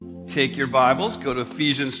take your Bibles, go to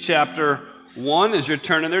Ephesians chapter 1 as you're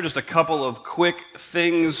turning there. Just a couple of quick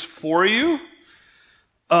things for you.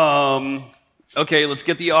 Okay, let's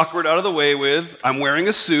get the awkward out of the way with, I'm wearing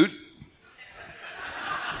a suit.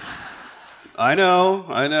 I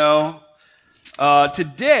know.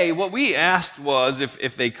 Today, what we asked was,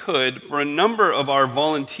 if they could, for a number of our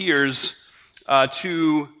volunteers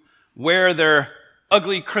to wear their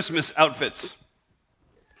ugly Christmas outfits.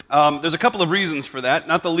 There's a couple of reasons for that,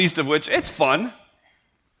 not the least of which, it's fun,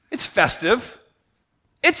 it's festive,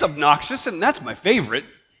 it's obnoxious, and that's my favorite.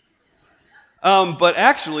 But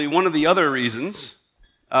actually, one of the other reasons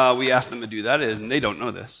we asked them to do that is, and they don't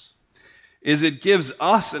know this, is it gives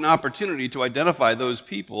us an opportunity to identify those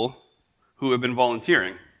people who have been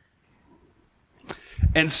volunteering.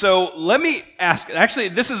 And so let me ask, actually,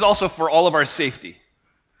 this is also for all of our safety.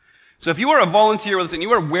 So if you are a volunteer with us and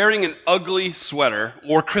you are wearing an ugly sweater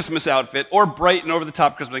or Christmas outfit or bright and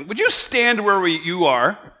over-the-top Christmas thing, would you stand where you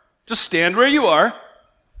are? Just stand where you are.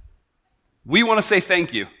 We want to say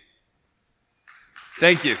thank you.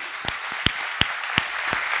 Thank you.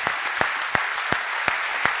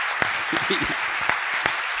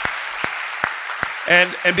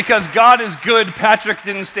 And because God is good, Patrick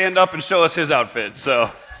didn't stand up and show us his outfit, so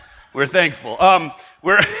we're thankful.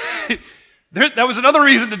 That was another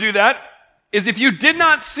reason to do that, is if you did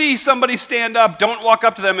not see somebody stand up, don't walk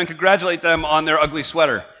up to them and congratulate them on their ugly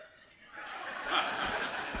sweater.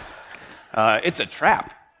 It's a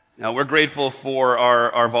trap. Now, we're grateful for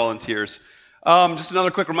our volunteers. Just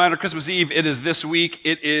another quick reminder, Christmas Eve, it is this week.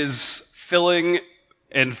 It is filling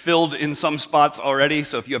and filled in some spots already,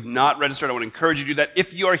 so if you have not registered, I want to encourage you to do that.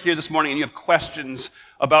 If you are here this morning and you have questions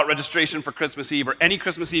about registration for Christmas Eve or any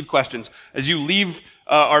Christmas Eve questions, as you leave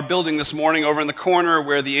our building this morning over in the corner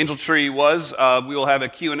where the angel tree was, we will have a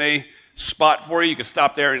Q&A spot for you. You can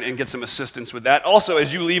stop there and get some assistance with that. Also,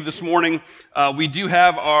 as you leave this morning, we do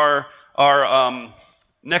have our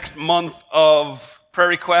next month of prayer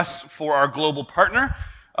requests for our global partner.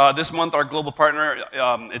 This month, our global partner,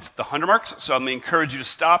 it's the Hundermarks, so I'm going to encourage you to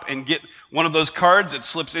stop and get one of those cards. It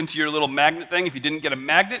slips into your little magnet thing. If you didn't get a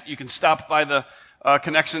magnet, you can stop by the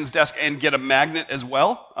connections desk and get a magnet as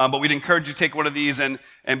well. But we'd encourage you to take one of these and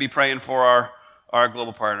be praying for our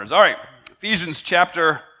global partners. All right, Ephesians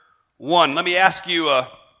chapter 1. Let me ask you a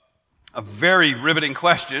very riveting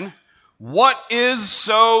question. What is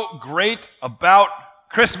so great about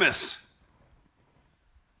Christmas?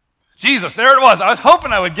 Jesus, there it was. I was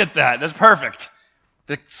hoping I would get that. That's perfect.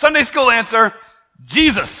 The Sunday school answer,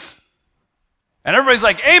 Jesus. And everybody's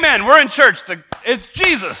like, amen, we're in church. It's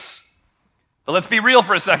Jesus. But let's be real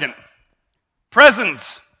for a second.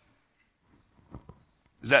 Presents.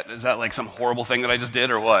 Is that like some horrible thing that I just did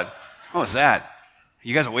or what? What was that?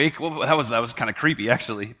 You guys awake? That was kind of creepy,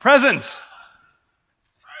 actually. Presents.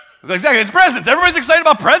 Exactly, it's presents. Everybody's excited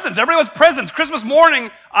about presents. Everybody wants presents. Christmas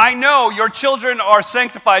morning, I know your children are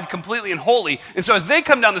sanctified completely and holy. And so as they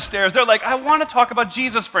come down the stairs, they're like, I want to talk about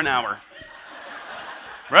Jesus for an hour.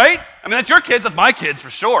 Right? I mean, that's your kids. That's my kids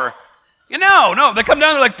for sure. No. They come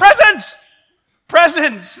down, they're like, presents!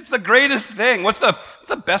 Presents! It's the greatest thing. What's the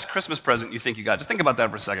best Christmas present you think you got? Just think about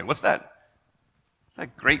that for a second. What's that? What's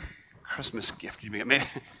that great Christmas gift you get?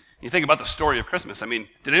 You think about the story of Christmas. I mean,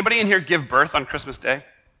 did anybody in here give birth on Christmas Day?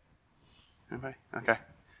 Anybody? Okay.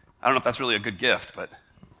 I don't know if that's really a good gift, but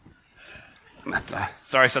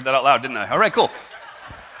sorry I said that out loud, didn't I? All right, cool.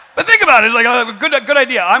 But think about it. It's like a good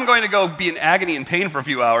idea. I'm going to go be in agony and pain for a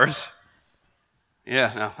few hours.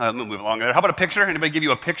 Yeah, no, I'm going to move along there. How about a picture? Anybody give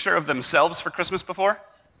you a picture of themselves for Christmas before?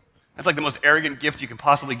 That's like the most arrogant gift you can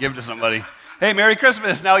possibly give to somebody. Hey, Merry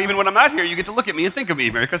Christmas. Now, even when I'm not here, you get to look at me and think of me.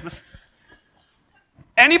 Merry Christmas.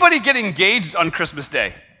 Anybody get engaged on Christmas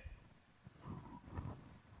Day?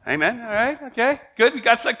 Amen. All right. Okay. Good. We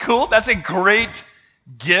got that. Cool. That's a great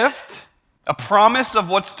gift, a promise of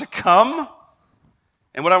what's to come.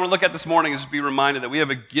 And what I want to look at this morning is be reminded that we have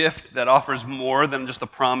a gift that offers more than just a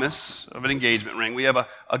promise of an engagement ring. We have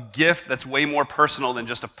a gift that's way more personal than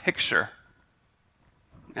just a picture.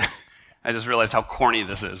 I just realized how corny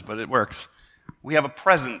this is, but it works. We have a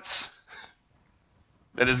presence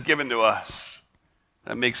that is given to us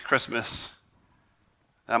that makes Christmas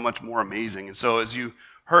that much more amazing. And so as you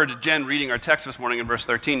heard Jen reading our text this morning in verse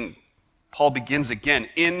 13, Paul begins again,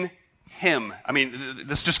 in him. I mean,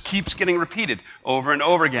 this just keeps getting repeated over and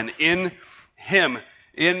over again. In him.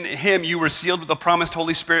 In him you were sealed with the promised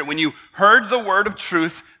Holy Spirit when you heard the word of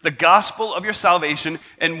truth, the gospel of your salvation,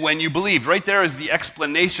 and when you believed. Right there is the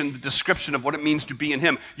explanation, the description of what it means to be in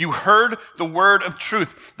him. You heard the word of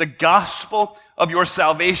truth, the gospel of your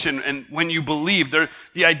salvation, and when you believed.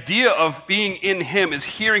 The idea of being in him is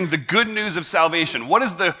hearing the good news of salvation. What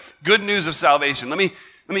is the good news of salvation? Let me.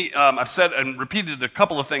 I've said and repeated a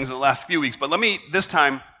couple of things in the last few weeks, but let me this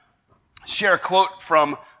time share a quote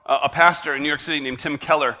from a pastor in New York City named Tim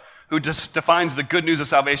Keller, who just defines the good news of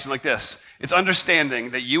salvation like this. It's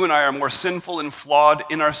understanding that you and I are more sinful and flawed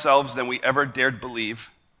in ourselves than we ever dared believe.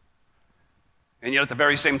 And yet at the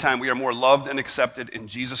very same time, we are more loved and accepted in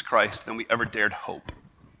Jesus Christ than we ever dared hope.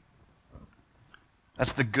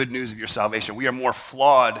 That's the good news of your salvation. We are more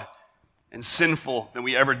flawed and sinful than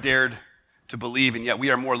we ever dared to believe, and yet we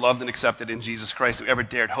are more loved and accepted in Jesus Christ than we ever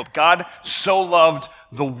dared hope. God so loved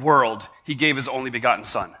the world, he gave his only begotten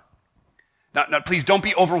Son. Now, please don't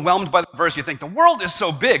be overwhelmed by the verse. You think, the world is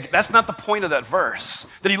so big. That's not the point of that verse,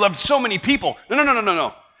 that he loved so many people.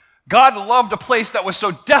 No. God loved a place that was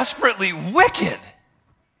so desperately wicked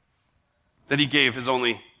that he gave his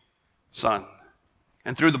only Son.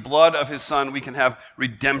 And through the blood of his Son, we can have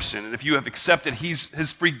redemption. And if you have accepted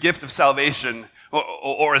his free gift of salvation,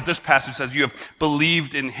 or as this passage says, you have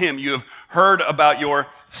believed in him, you have heard about your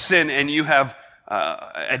sin, and you have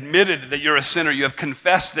admitted that you're a sinner, you have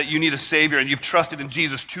confessed that you need a Savior, and you've trusted in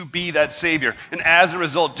Jesus to be that Savior. And as a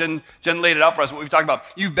result, Jen laid it out for us, what we've talked about.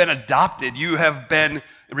 You've been adopted, you have been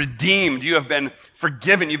redeemed, you have been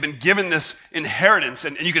forgiven, you've been given this inheritance,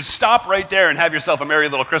 and you can stop right there and have yourself a merry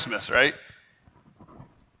little Christmas, right?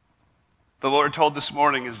 But what we're told this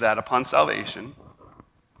morning is that upon salvation,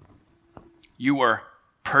 you were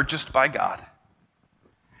purchased by God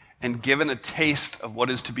and given a taste of what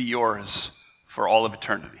is to be yours for all of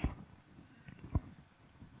eternity.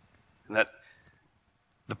 And that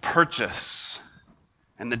the purchase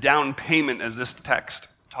and the down payment, as this text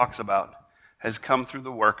talks about, has come through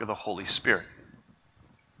the work of the Holy Spirit.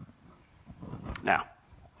 Now,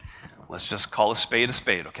 let's just call a spade,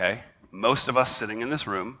 okay? Most of us sitting in this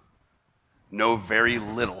room know very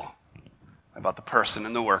little about the person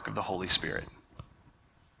and the work of the Holy Spirit.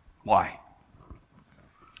 Why?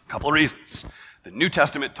 A couple of reasons. The New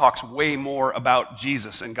Testament talks way more about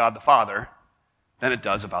Jesus and God the Father than it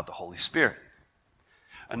does about the Holy Spirit.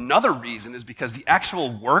 Another reason is because the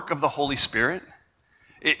actual work of the Holy Spirit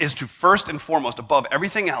is to first and foremost, above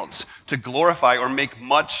everything else, to glorify or make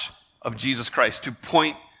much of Jesus Christ, to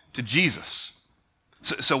point to Jesus.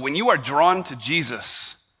 So when you are drawn to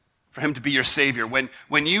Jesus, for him to be your Savior, when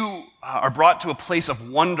you are brought to a place of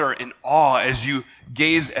wonder and awe as you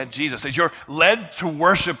gaze at Jesus, as you're led to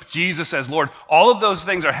worship Jesus as Lord, all of those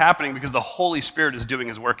things are happening because the Holy Spirit is doing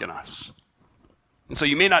his work in us. And so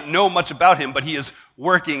you may not know much about him, but he is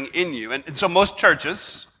working in you. And so most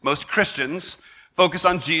churches, most Christians, focus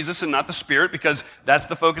on Jesus and not the Spirit because that's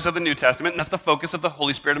the focus of the New Testament and that's the focus of the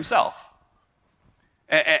Holy Spirit himself.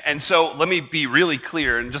 And so let me be really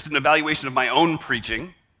clear, and just an evaluation of my own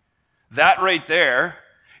preaching, that right there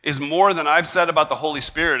is more than I've said about the Holy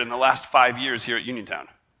Spirit in the last 5 years here at Uniontown.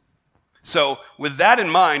 So with that in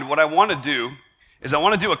mind, what I want to do is I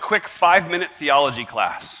want to do a quick 5-minute theology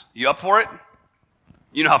class. You up for it?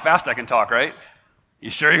 You know how fast I can talk, right? You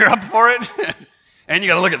sure you're up for it? And you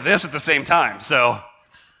got to look at this at the same time. So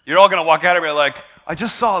you're all going to walk out of here like, I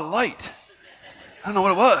just saw a light. I don't know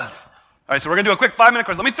what it was. All right, so we're going to do a quick 5-minute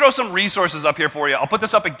course. Let me throw some resources up here for you. I'll put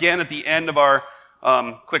this up again at the end of our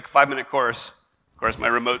quick 5-minute course. Of course, my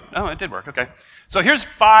remote, it did work, okay. So here's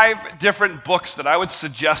 5 different books that I would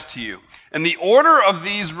suggest to you. And the order of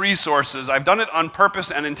these resources, I've done it on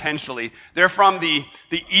purpose and intentionally. They're from the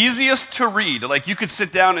easiest to read, like you could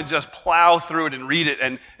sit down and just plow through it and read it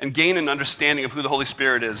and gain an understanding of who the Holy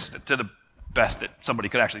Spirit is to the best that somebody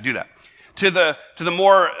could actually do that. To the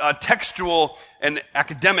more textual and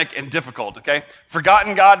academic and difficult, okay?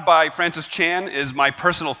 Forgotten God by Francis Chan is my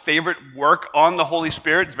personal favorite work on the Holy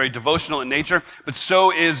Spirit. It's very devotional in nature, but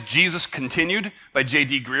so is Jesus Continued by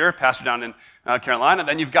J.D. Greer, pastor down in Carolina.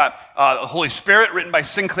 Then you've got the Holy Spirit written by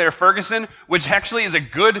Sinclair Ferguson, which actually is a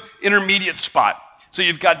good intermediate spot. So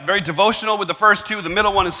you've got very devotional with the first 2. The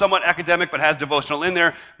middle one is somewhat academic, but has devotional in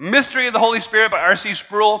there. Mystery of the Holy Spirit by R.C.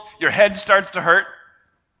 Sproul. Your head starts to hurt.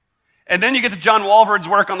 And then you get to John Walvoord's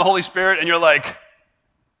work on the Holy Spirit, and you're like,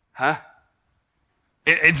 huh?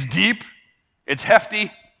 It's deep, it's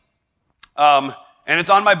hefty, and it's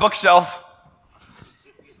on my bookshelf.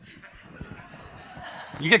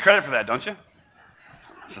 You get credit for that, don't you?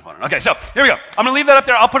 This is fun. Okay, so here we go. I'm going to leave that up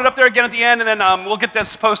there. I'll put it up there again at the end, and then we'll get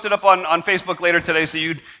this posted up on Facebook later today so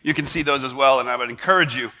you can see those as well. And I would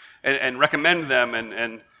encourage you and recommend them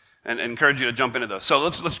and encourage you to jump into those. So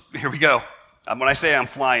let's here we go. When I say I'm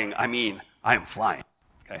flying, I mean I am flying.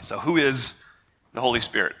 Okay, so who is the Holy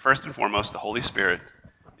Spirit? First and foremost, the Holy Spirit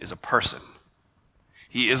is a person.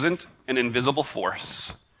 He isn't an invisible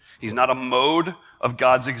force. He's not a mode of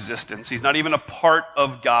God's existence. He's not even a part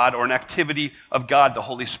of God or an activity of God. The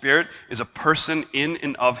Holy Spirit is a person in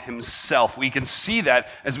and of himself. We can see that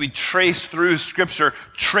as we trace through Scripture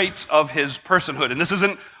traits of his personhood. And this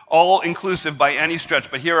isn't all-inclusive by any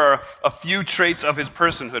stretch, but here are a few traits of his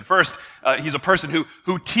personhood. First, he's a person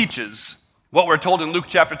who teaches. What we're told in Luke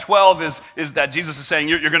chapter 12 is that Jesus is saying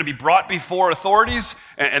you're going to be brought before authorities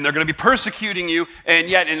and they're going to be persecuting you, and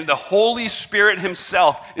yet in the Holy Spirit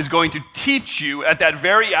himself is going to teach you at that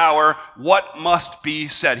very hour what must be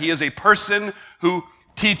said. He is a person who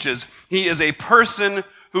teaches. He is a person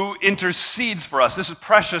who intercedes for us. This is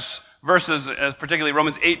precious verses, particularly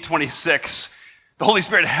Romans 8:26. The Holy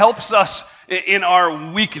Spirit helps us in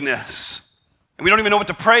our weakness. And we don't even know what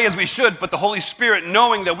to pray as we should, but the Holy Spirit,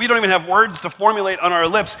 knowing that we don't even have words to formulate on our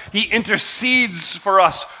lips, he intercedes for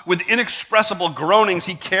us with inexpressible groanings.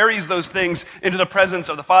 He carries those things into the presence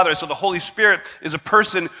of the Father. So the Holy Spirit is a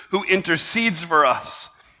person who intercedes for us.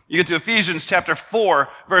 You get to Ephesians chapter 4,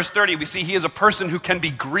 verse 30, we see he is a person who can be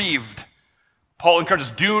grieved. Paul encourages,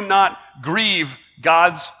 do not grieve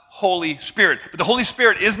God's Holy Spirit. But the Holy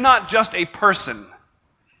Spirit is not just a person.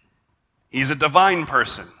 He's a divine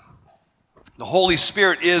person. The Holy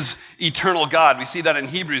Spirit is eternal God. We see that in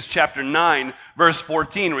Hebrews chapter 9, verse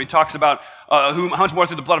 14, where he talks about how much more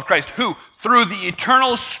through the blood of Christ, who through the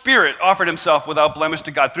eternal Spirit offered himself without blemish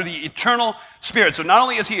to God. Through the eternal Spirit. So not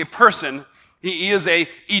only is he a person, he is a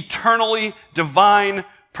eternally divine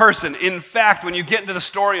person. In fact, when you get into the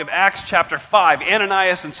story of Acts chapter 5,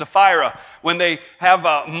 Ananias and Sapphira, when they have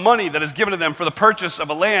money that is given to them for the purchase of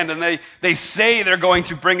a land, and they say they're going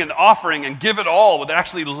to bring an offering and give it all, but they're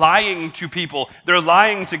actually lying to people. They're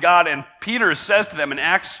lying to God, and Peter says to them in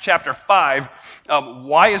Acts chapter 5,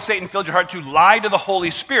 why has Satan filled your heart to lie to the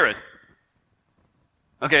Holy Spirit?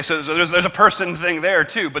 Okay, so there's a person thing there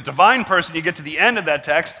too, but divine person, you get to the end of that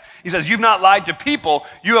text, he says, you've not lied to people,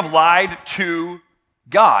 you have lied to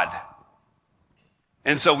God.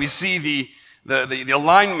 And so we see the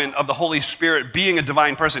alignment of the Holy Spirit being a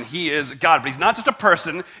divine person. He is God, but he's not just a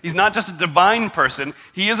person. He's not just a divine person.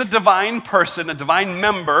 He is a divine person, a divine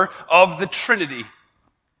member of the Trinity.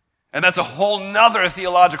 And that's a whole nother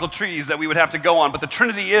theological treatise that we would have to go on. But the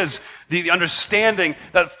Trinity is the understanding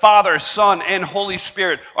that Father, Son, and Holy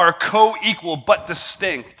Spirit are co-equal but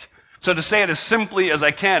distinct. So to say it as simply as I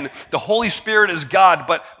can, the Holy Spirit is God,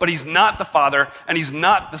 but he's not the Father, and he's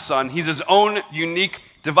not the Son. He's his own unique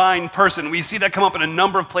divine person. We see that come up in a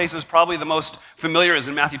number of places. Probably the most familiar is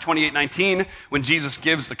in Matthew 28:19, when Jesus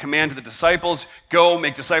gives the command to the disciples, go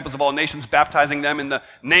make disciples of all nations, baptizing them in the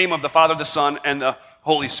name of the Father, the Son, and the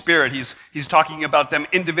Holy Spirit. He's talking about them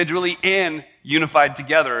individually and unified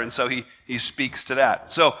together, and so he speaks to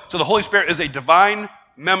that. So the Holy Spirit is a divine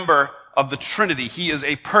member of the Trinity. He is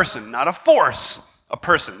a person, not a force, a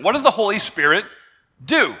person. What does the Holy Spirit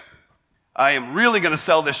do? I am really going to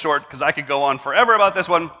sell this short because I could go on forever about this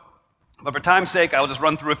one, but for time's sake, I'll just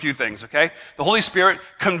run through a few things, okay? The Holy Spirit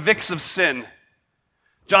convicts of sin.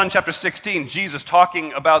 John chapter 16, Jesus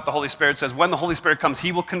talking about the Holy Spirit says, when the Holy Spirit comes,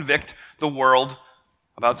 he will convict the world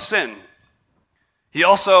about sin. He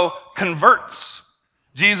also converts.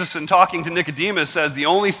 Jesus, in talking to Nicodemus, says the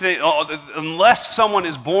only thing, unless someone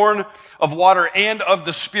is born of water and of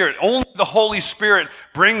the Spirit, only the Holy Spirit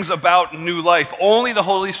brings about new life. Only the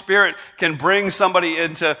Holy Spirit can bring somebody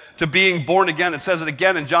into being born again. It says it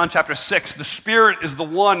again in John chapter 6. The Spirit is the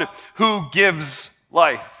one who gives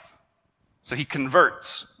life. So he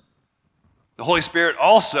converts. The Holy Spirit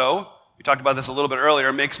also, we talked about this a little bit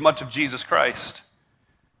earlier, makes much of Jesus Christ.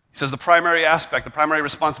 He says the primary aspect, the primary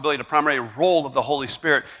responsibility, the primary role of the Holy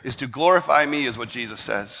Spirit is to glorify me, is what Jesus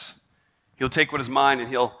says. He'll take what is mine and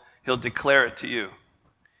he'll declare it to you.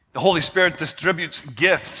 The Holy Spirit distributes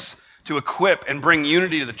gifts to equip and bring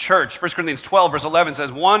unity to the church. 1 Corinthians 12, verse 11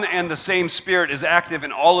 says, one and the same Spirit is active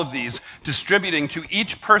in all of these, distributing to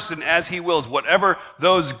each person as he wills, whatever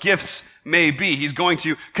those gifts may be. He's going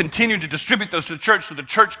to continue to distribute those to the church so the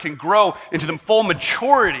church can grow into the full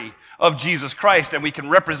maturity of Jesus Christ, and we can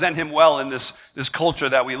represent him well in this culture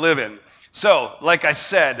that we live in. So, like I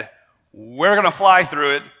said, we're going to fly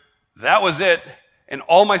through it. That was it. And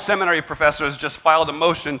all my seminary professors just filed a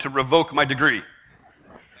motion to revoke my degree.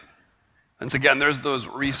 And so again, there's those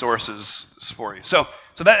resources for you. So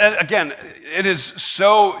that, again, it is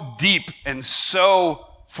so deep and so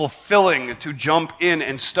fulfilling to jump in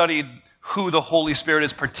and study who the Holy Spirit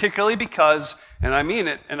is, particularly because, and I mean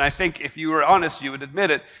it, and I think if you were honest, you would admit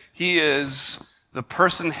it, he is the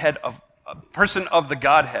person of the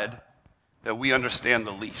Godhead that we understand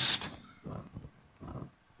the least.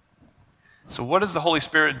 So what does the Holy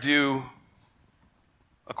Spirit do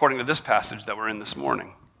according to this passage that we're in this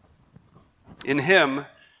morning? In him,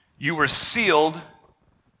 you were sealed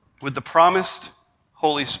with the promised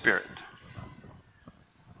Holy Spirit.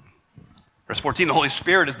 Verse 14, the Holy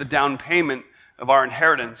Spirit is the down payment of our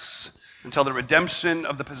inheritance until the redemption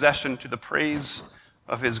of the possession to the praise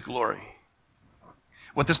of his glory.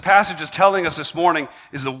 What this passage is telling us this morning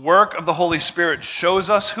is the work of the Holy Spirit shows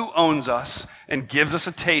us who owns us and gives us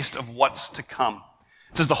a taste of what's to come.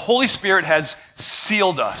 It says the Holy Spirit has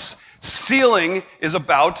sealed us. Sealing is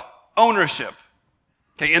about ownership.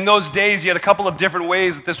 Okay, in those days, you had a couple of different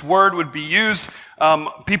ways that this word would be used.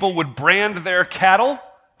 People would brand their cattle.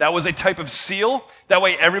 That was a type of seal. That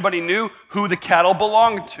way everybody knew who the cattle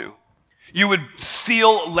belonged to. You would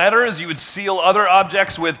seal letters. You would seal other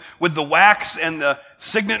objects with the wax and the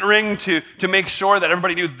signet ring to make sure that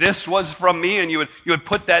everybody knew this was from me, and you would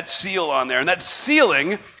put that seal on there. And that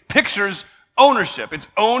sealing pictures ownership. It's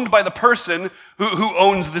owned by the person who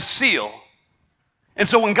owns the seal. And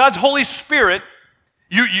so when God's Holy Spirit,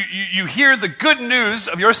 you hear the good news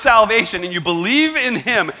of your salvation and you believe in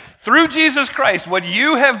him through Jesus Christ, what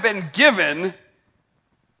you have been given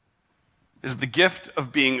is the gift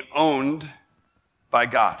of being owned by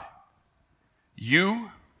God. You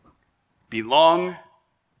belong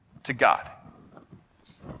to God.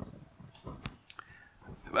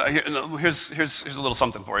 Here's a little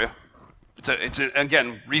something for you. It's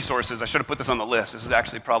again, resources. I should have put this on the list. This is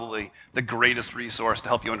actually probably the greatest resource to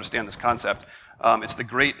help you understand this concept. It's the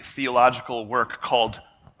great theological work called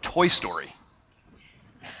Toy Story.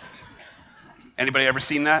 Anybody ever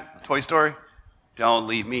seen that, Toy Story? Don't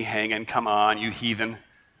leave me hanging. Come on, you heathen.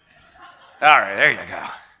 All right, there you go.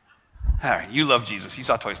 All right, you love Jesus. You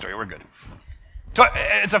saw Toy Story. We're good.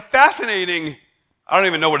 It's a fascinating, I don't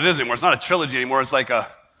even know what it is anymore. It's not a trilogy anymore. It's like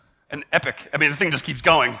an epic. I mean, the thing just keeps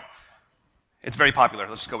going. It's very popular.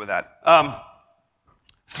 Let's just go with that.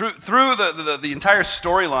 Through the entire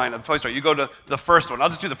storyline of Toy Story, you go to the first one. I'll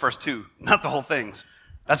just do the first two, not the whole things.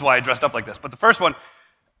 That's why I dressed up like this. But the first one,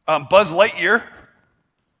 Buzz Lightyear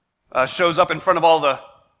shows up in front of all the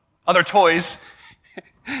other toys.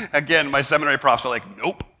 Again, my seminary profs are like,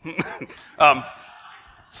 nope.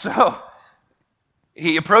 So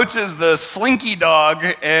he approaches the Slinky Dog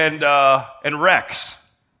and Rex.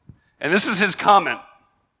 And this is his comment.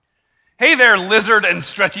 Hey there, lizard and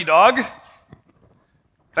stretchy dog. Can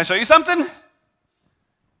I show you something? It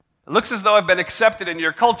looks as though I've been accepted in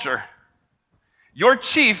your culture. Your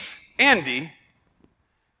chief, Andy,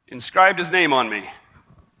 inscribed his name on me.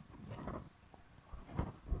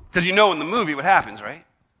 Because you know in the movie what happens, right?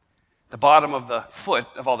 The bottom of the foot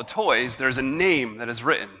of all the toys, there's a name that is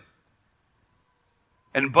written.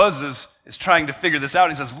 And Buzz is trying to figure this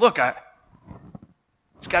out. He says, look,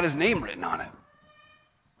 it's got his name written on it.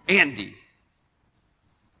 Andy.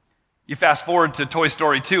 You fast forward to Toy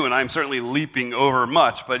Story 2, and I'm certainly leaping over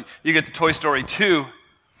much, but you get to Toy Story 2, and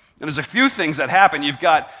there's a few things that happen. You've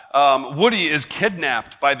got Woody is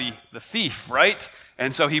kidnapped by the thief, right?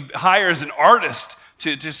 And so he hires an artist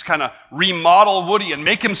to just kind of remodel Woody and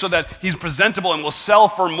make him so that he's presentable and will sell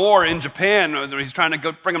for more in Japan. He's trying to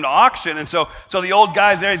go bring him to auction. And so the old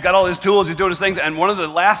guy's there, he's got all his tools, he's doing his things, and one of the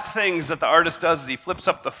last things that the artist does is he flips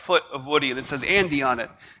up the foot of Woody and it says Andy on it.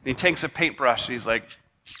 And he takes a paintbrush and he's like,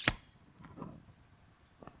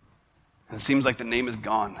 and it seems like the name is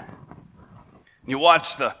gone. And you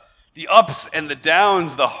watch the ups and the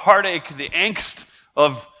downs, the heartache, the angst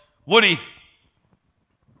of Woody.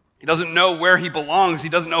 He doesn't know where he belongs. He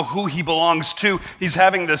doesn't know who he belongs to. He's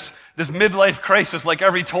having this midlife crisis like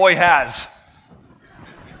every toy has.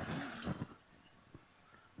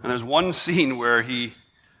 And there's one scene where he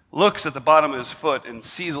looks at the bottom of his foot and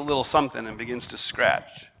sees a little something and begins to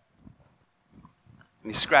scratch.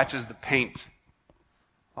 And he scratches the paint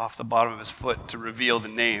off the bottom of his foot to reveal the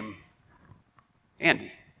name,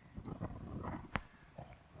 Andy.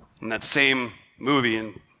 In that same movie,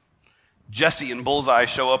 and Jesse and Bullseye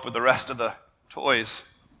show up with the rest of the toys,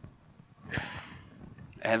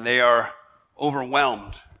 and they are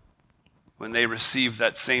overwhelmed when they receive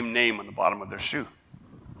that same name on the bottom of their shoe.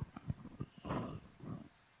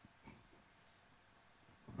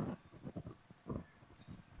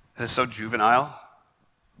 It is so juvenile,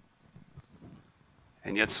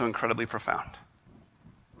 and yet so incredibly profound.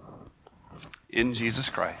 in Jesus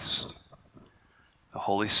Christ, the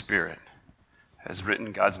Holy Spirit has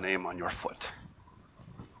written God's name on your foot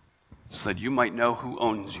so that you might know who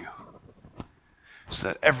owns you, so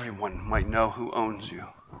that everyone might know who owns you,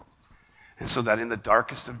 and so that in the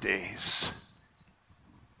darkest of days,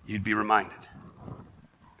 you'd be reminded,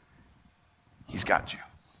 He's got you.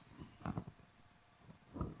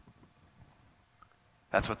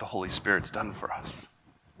 That's what the Holy Spirit's done for us.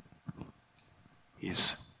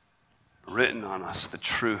 He's written on us the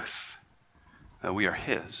truth that we are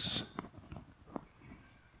His.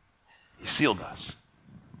 He sealed us.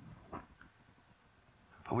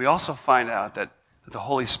 But we also find out that the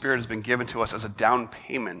Holy Spirit has been given to us as a down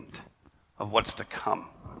payment of what's to come.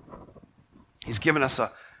 He's given us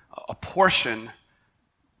a portion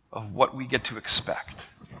of what we get to expect.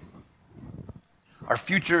 Our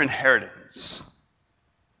future inheritance.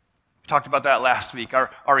 We talked about that last week.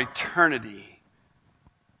 Our eternity.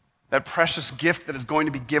 That precious gift that is going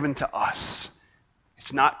to be given to us.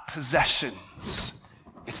 It's not possessions.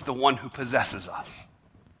 It's the one who possesses us.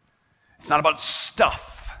 It's not about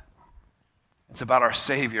stuff. It's about our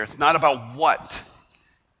Savior. It's not about what.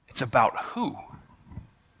 It's about who.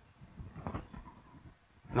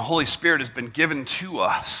 And the Holy Spirit has been given to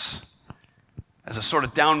us as a sort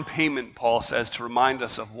of down payment, Paul says, to remind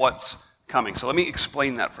us of what's coming. So let me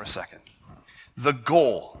explain that for a second. The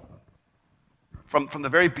goal, from the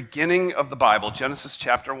very beginning of the Bible, Genesis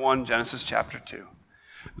chapter 1, Genesis chapter 2,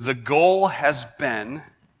 the goal has been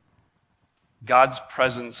God's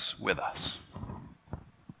presence with us.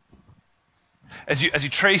 As you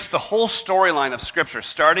trace the whole storyline of Scripture,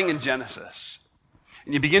 starting in Genesis,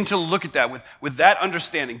 and you begin to look at that with that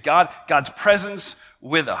understanding, God's presence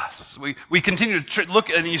with us. So we continue to look,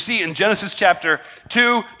 and you see in Genesis chapter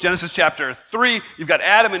 2, Genesis chapter 3, you've got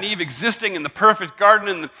Adam and Eve existing in the perfect garden,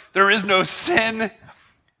 and there is no sin,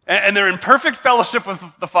 and they're in perfect fellowship with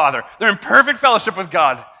the Father. They're in perfect fellowship with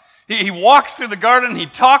God. He walks through the garden, he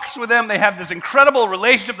talks with them, they have this incredible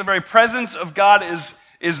relationship, the very presence of God is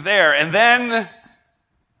there. And then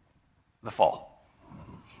the fall.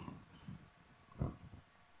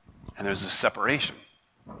 And there's a separation.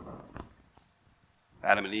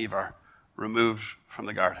 Adam and Eve are removed from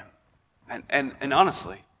the garden. And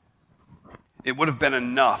honestly, it would have been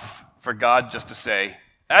enough for God just to say,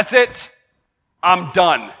 that's it, I'm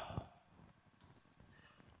done.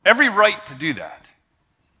 Every right to do that.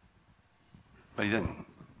 But He didn't.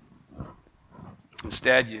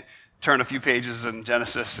 Instead, you turn a few pages in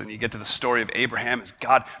Genesis and you get to the story of Abraham as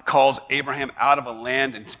God calls Abraham out of a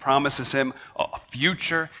land and promises him a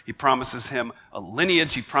future. He promises him a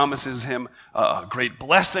lineage. He promises him a great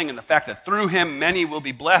blessing and the fact that through him many will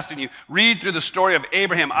be blessed. And you read through the story of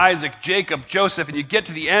Abraham, Isaac, Jacob, Joseph, and you get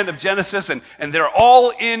to the end of Genesis and they're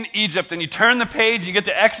all in Egypt. And you turn the page, you get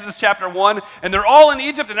to Exodus chapter 1, and they're all in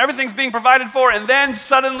Egypt and everything's being provided for. And then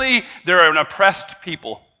suddenly they're an oppressed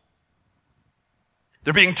people.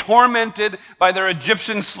 They're being tormented by their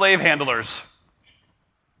Egyptian slave handlers.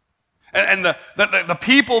 And the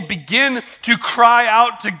people begin to cry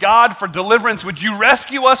out to God for deliverance. Would you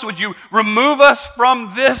rescue us? Would you remove us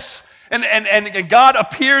from this? And God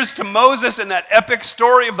appears to Moses in that epic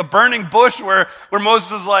story of the burning bush where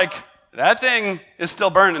Moses is like, that thing is still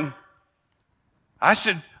burning. I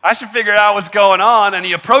should figure out what's going on. And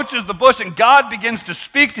he approaches the bush and God begins to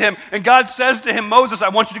speak to him. And God says to him, Moses, I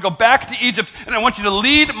want you to go back to Egypt and I want you to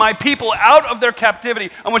lead my people out of their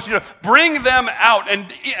captivity. I want you to bring them out.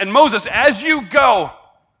 And Moses, as you go,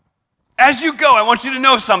 I want you to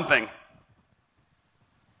know something.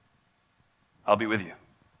 I'll be with you.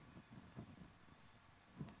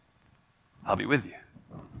 I'll be with you.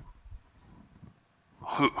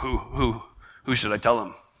 Who should I tell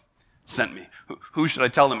him sent me? Who should I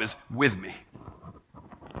tell them is with me?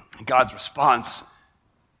 God's response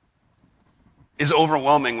is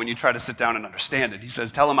overwhelming when you try to sit down and understand it. He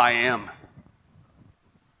says, tell them I am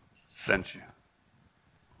sent you.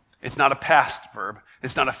 It's not a past verb.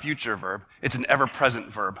 It's not a future verb. It's an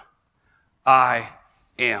ever-present verb. I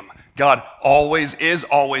am. God always is,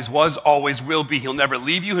 always was, always will be. He'll never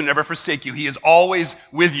leave you. He'll never forsake you. He is always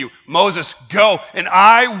with you. Moses, go, and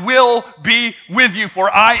I will be with you,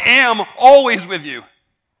 for I am always with you.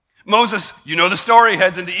 Moses, you know the story,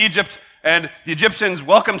 heads into Egypt, and the Egyptians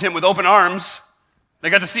welcomed him with open arms. They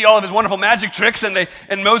got to see all of his wonderful magic tricks, and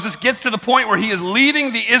Moses gets to the point where he is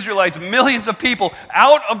leading the Israelites, millions of people,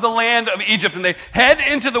 out of the land of Egypt, and they head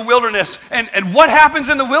into the wilderness. And what happens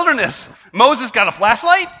in the wilderness? Moses got a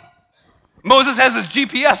flashlight. Moses has his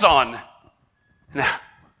GPS on. Now,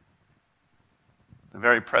 the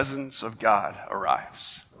very presence of God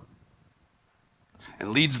arrives and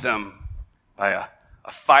leads them by a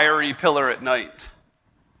a fiery pillar at night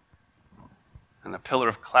and a pillar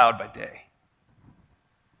of cloud by day.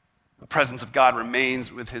 The presence of God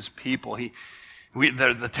remains with his people.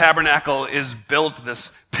 The tabernacle is built.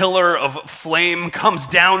 This pillar of flame comes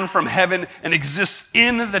down from heaven and exists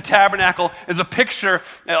in the tabernacle as a picture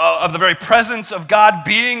of the very presence of God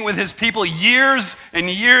being with his people years and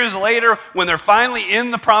years later when they're finally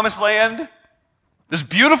in the promised land. This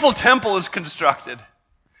beautiful temple is constructed.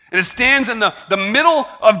 And it stands in the middle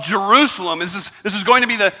of Jerusalem. This is going to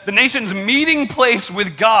be the nation's meeting place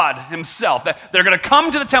with God himself. They're going to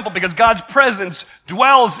come to the temple because God's presence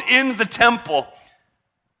dwells in the temple.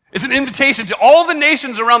 It's an invitation to all the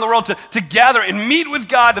nations around the world to gather and meet with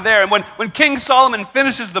God there. And when King Solomon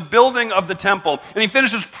finishes the building of the temple, and he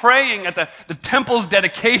finishes praying at the temple's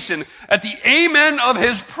dedication, at the amen of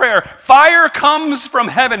his prayer, fire comes from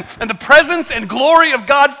heaven, and the presence and glory of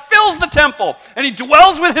God fills the temple, and he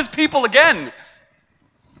dwells with his people again.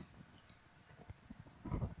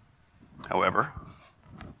 However,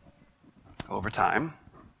 over time,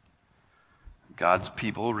 God's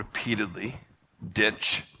people repeatedly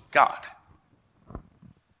ditch God.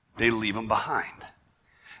 They leave him behind.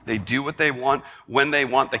 They do what they want when they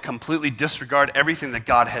want. They completely disregard everything that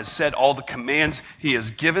God has said, all the commands he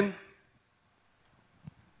has given.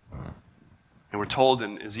 And we're told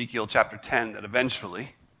in Ezekiel chapter 10 that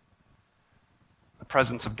eventually the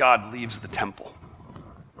presence of God leaves the temple.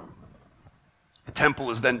 The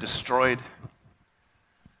temple is then destroyed.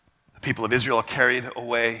 The people of Israel are carried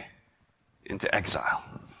away into exile.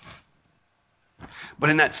 But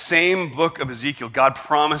in that same book of Ezekiel, God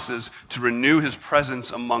promises to renew his presence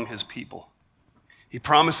among his people. He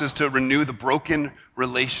promises to renew the broken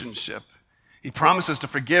relationship. He promises to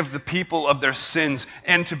forgive the people of their sins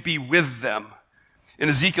and to be with them. In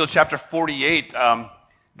Ezekiel chapter 48,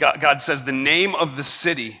 God says the name of the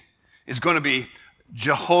city is going to be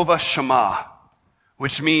Jehovah Shammah,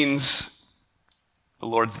 which means the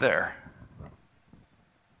Lord's there.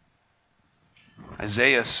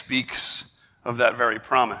 Isaiah speaks of that very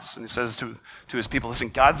promise. And he says to his people, listen,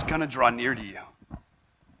 God's going to draw near to you.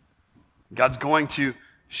 God's going to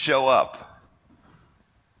show up.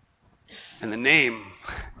 And the name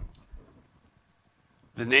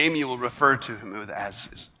you will refer to him with as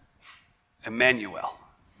is Emmanuel.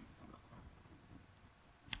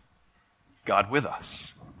 God with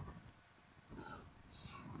us.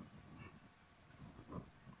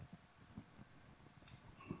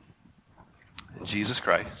 And Jesus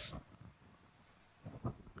Christ,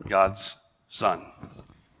 God's Son,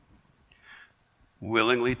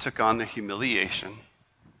 willingly took on the humiliation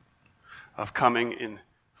of coming in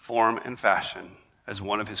form and fashion as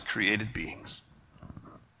one of his created beings.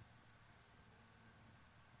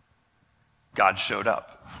 God showed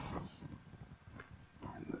up.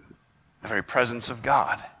 The very presence of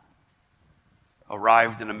God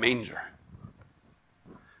arrived in a manger.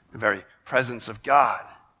 The very presence of God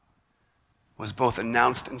was both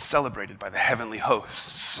announced and celebrated by the heavenly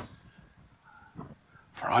hosts.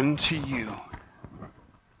 For unto you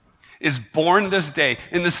is born this day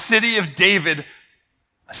in the city of David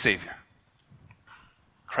a Savior,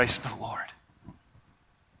 Christ the Lord.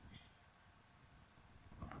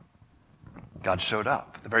 God showed up.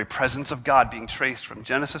 The very presence of God being traced from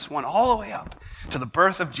Genesis 1 all the way up to the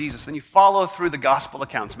birth of Jesus. Then you follow through the gospel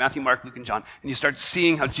accounts, Matthew, Mark, Luke, and John, and you start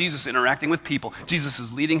seeing how Jesus is interacting with people. Jesus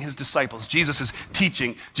is leading his disciples. Jesus is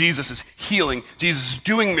teaching. Jesus is healing. Jesus is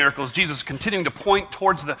doing miracles. Jesus is continuing to point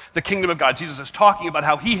towards the kingdom of God. Jesus is talking about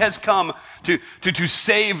how he has come to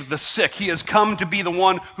save the sick. He has come to be the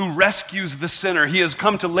one who rescues the sinner. He has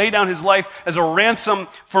come to lay down his life as a ransom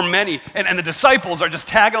for many. And the disciples are just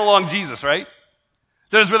tagging along Jesus, right?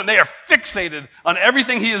 They are fixated on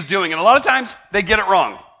everything he is doing. And a lot of times, they get it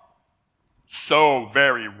wrong. So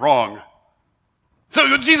very wrong.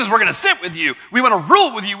 So, Jesus, we're going to sit with you. We want to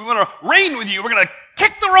rule with you. We want to reign with you. We're going to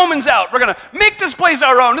kick the Romans out. We're going to make this place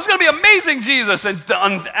our own. It's going to be amazing, Jesus. And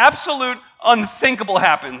the absolute unthinkable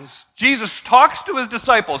happens. Jesus talks to his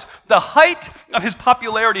disciples. The height of his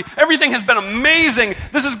popularity. Everything has been amazing.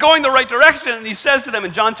 This is going the right direction. And he says to them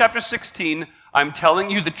in John chapter 16, I'm telling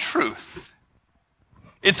you the truth.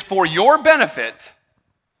 It's for your benefit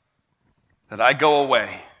that I go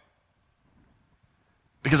away.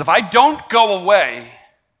 Because if I don't go away,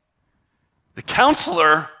 the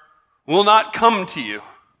counselor will not come to you.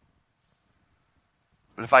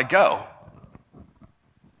 But if I go,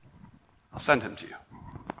 I'll send him to you.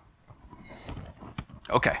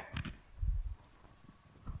 Okay.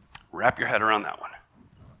 Wrap your head around that one.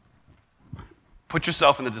 Put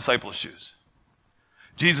yourself in the disciples' shoes.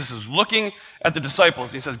 Jesus is looking at the disciples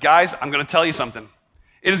and he says, guys, I'm going to tell you something.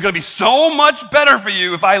 It is going to be so much better for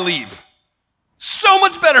you if I leave. So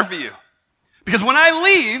much better for you. Because when I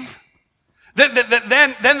leave,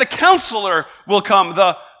 then the counselor will come,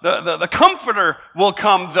 the comforter will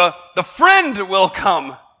come, the friend will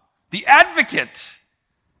come, the advocate,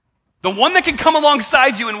 the one that can come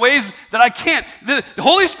alongside you in ways that I can't. The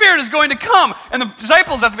Holy Spirit is going to come, and the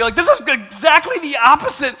disciples have to be like, this is exactly the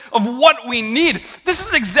opposite of what we need. This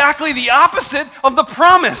is exactly the opposite of the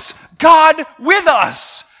promise. God with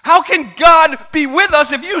us. How can God be with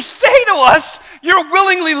us if you say to us, you're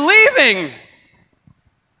willingly leaving?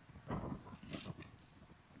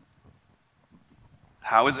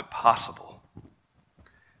 How is it possible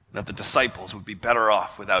that the disciples would be better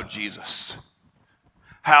off without Jesus?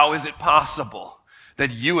 How is it possible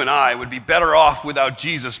that you and I would be better off without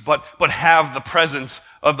Jesus, but have the presence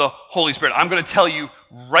of the Holy Spirit? I'm going to tell you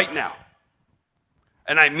right now,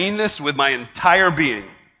 and I mean this with my entire being.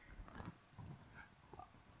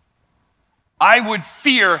 I would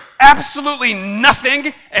fear absolutely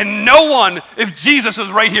nothing and no one if Jesus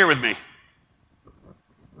was right here with me.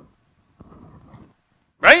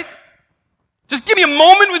 Right? Just give me a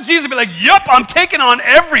moment with Jesus and be like, yup, I'm taking on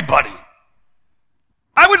everybody.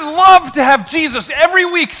 I would love to have Jesus every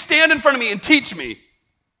week stand in front of me and teach me.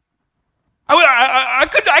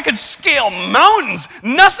 I could scale mountains.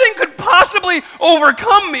 Nothing could possibly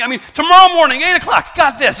overcome me. I mean, tomorrow morning, 8 o'clock,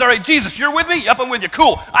 got this. All right, Jesus, you're with me? Yep, I'm with you.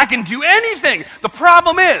 Cool. I can do anything. The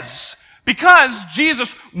problem is, because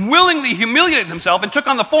Jesus willingly humiliated himself and took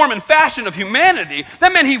on the form and fashion of humanity,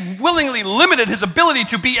 that meant he willingly limited his ability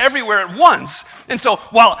to be everywhere at once. And so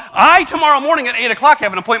while I, tomorrow morning at 8 o'clock,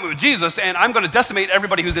 have an appointment with Jesus, and I'm going to decimate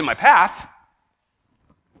everybody who's in my path,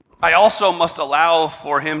 I also must allow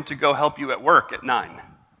for him to go help you at work at 9.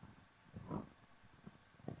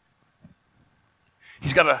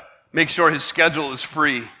 He's got to make sure his schedule is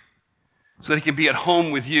free so that he can be at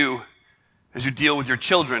home with you as you deal with your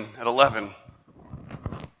children at 11.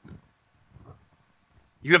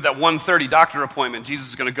 You have that 1:30 doctor appointment. Jesus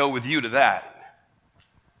is going to go with you to that.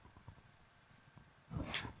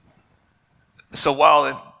 So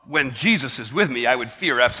when Jesus is with me, I would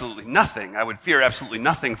fear absolutely nothing. I would fear absolutely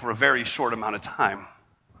nothing for a very short amount of time.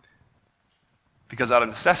 Because out of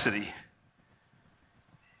necessity,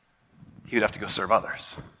 he would have to go serve others.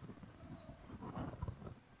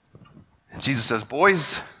 And Jesus says,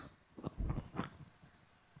 boys,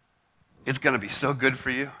 it's going to be so good for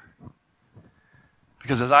you.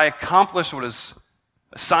 Because as I accomplish what is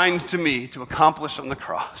assigned to me to accomplish on the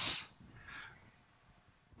cross,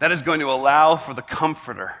 that is going to allow for the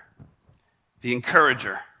comforter, the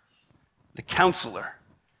encourager, the counselor,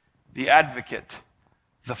 the advocate,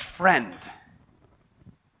 the friend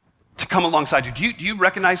to come alongside you. Do you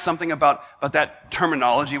recognize something about that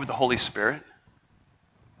terminology with the Holy Spirit?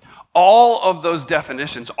 All of those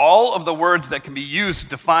definitions, all of the words that can be used to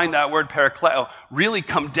define that word parakleo really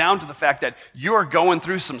come down to the fact that you're going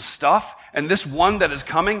through some stuff, and this one that is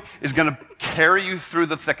coming is going to carry you through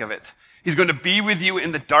the thick of it. He's going to be with you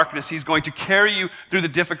in the darkness. He's going to carry you through the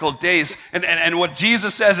difficult days. And what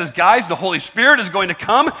Jesus says is, guys, the Holy Spirit is going to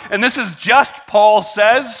come, and this is just, Paul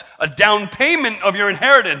says, a down payment of your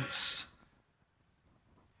inheritance.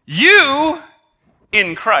 You,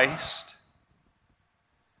 in Christ,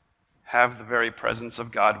 have the very presence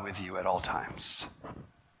of God with you at all times.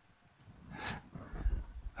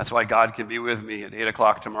 That's why God can be with me at 8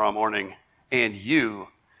 o'clock tomorrow morning, and you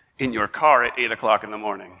in your car at 8 o'clock in the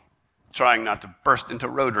morning, trying not to burst into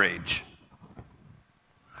road rage.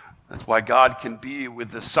 That's why God can be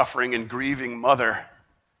with the suffering and grieving mother,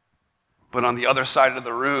 but on the other side of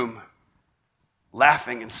the room,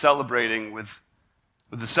 laughing and celebrating with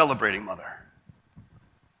the celebrating mother.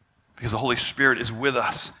 Because the Holy Spirit is with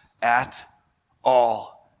us at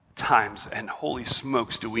all times. And holy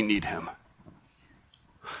smokes, do we need him.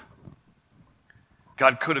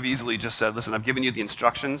 God could have easily just said, listen, I've given you the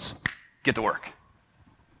instructions, get to work.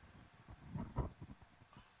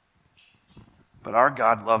 But our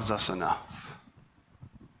God loves us enough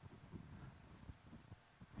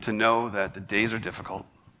to know that the days are difficult,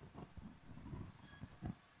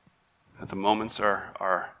 that the moments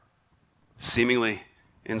are seemingly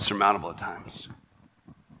insurmountable at times.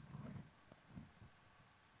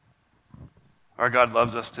 Our God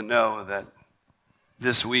loves us to know that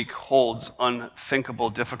this week holds unthinkable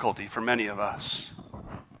difficulty for many of us.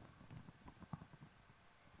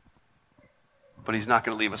 But he's not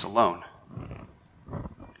going to leave us alone.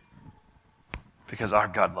 Because our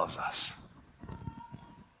God loves us.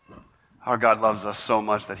 Our God loves us so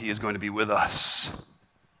much that he is going to be with us.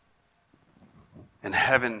 And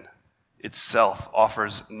heaven itself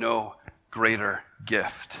offers no greater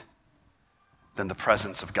gift than the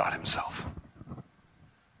presence of God himself.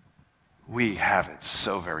 We have it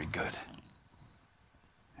so very good.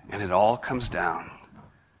 And it all comes down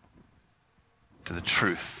to the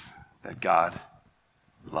truth that God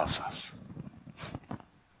loves us.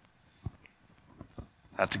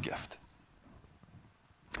 That's a gift,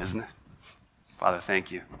 isn't it? Father, thank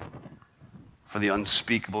you for the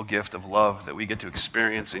unspeakable gift of love that we get to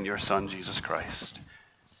experience in your Son, Jesus Christ.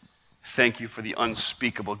 Thank you for the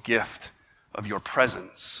unspeakable gift of your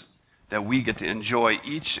presence that we get to enjoy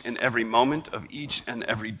each and every moment of each and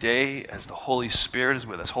every day as the Holy Spirit is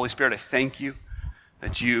with us. Holy Spirit, I thank you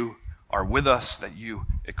that you are with us, that you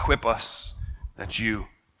equip us, that you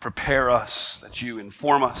prepare us, that you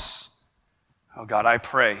inform us. Oh God, I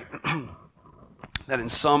pray that in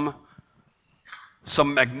some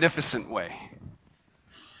magnificent way,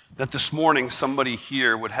 that this morning somebody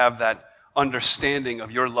here would have that understanding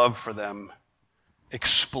of your love for them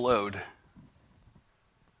explode.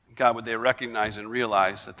 God, would they recognize and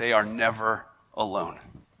realize that they are never alone,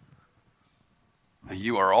 that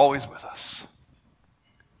you are always with us,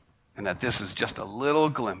 and that this is just a little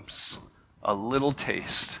glimpse, a little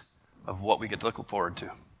taste of what we get to look forward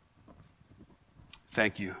to.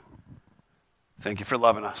 Thank you. Thank you for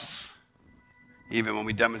loving us, even when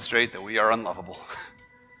we demonstrate that we are unlovable.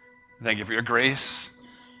 Thank you for your grace,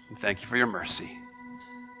 and thank you for your mercy.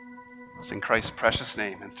 It's in Christ's precious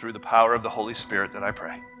name and through the power of the Holy Spirit that I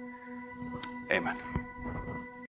pray. Amen.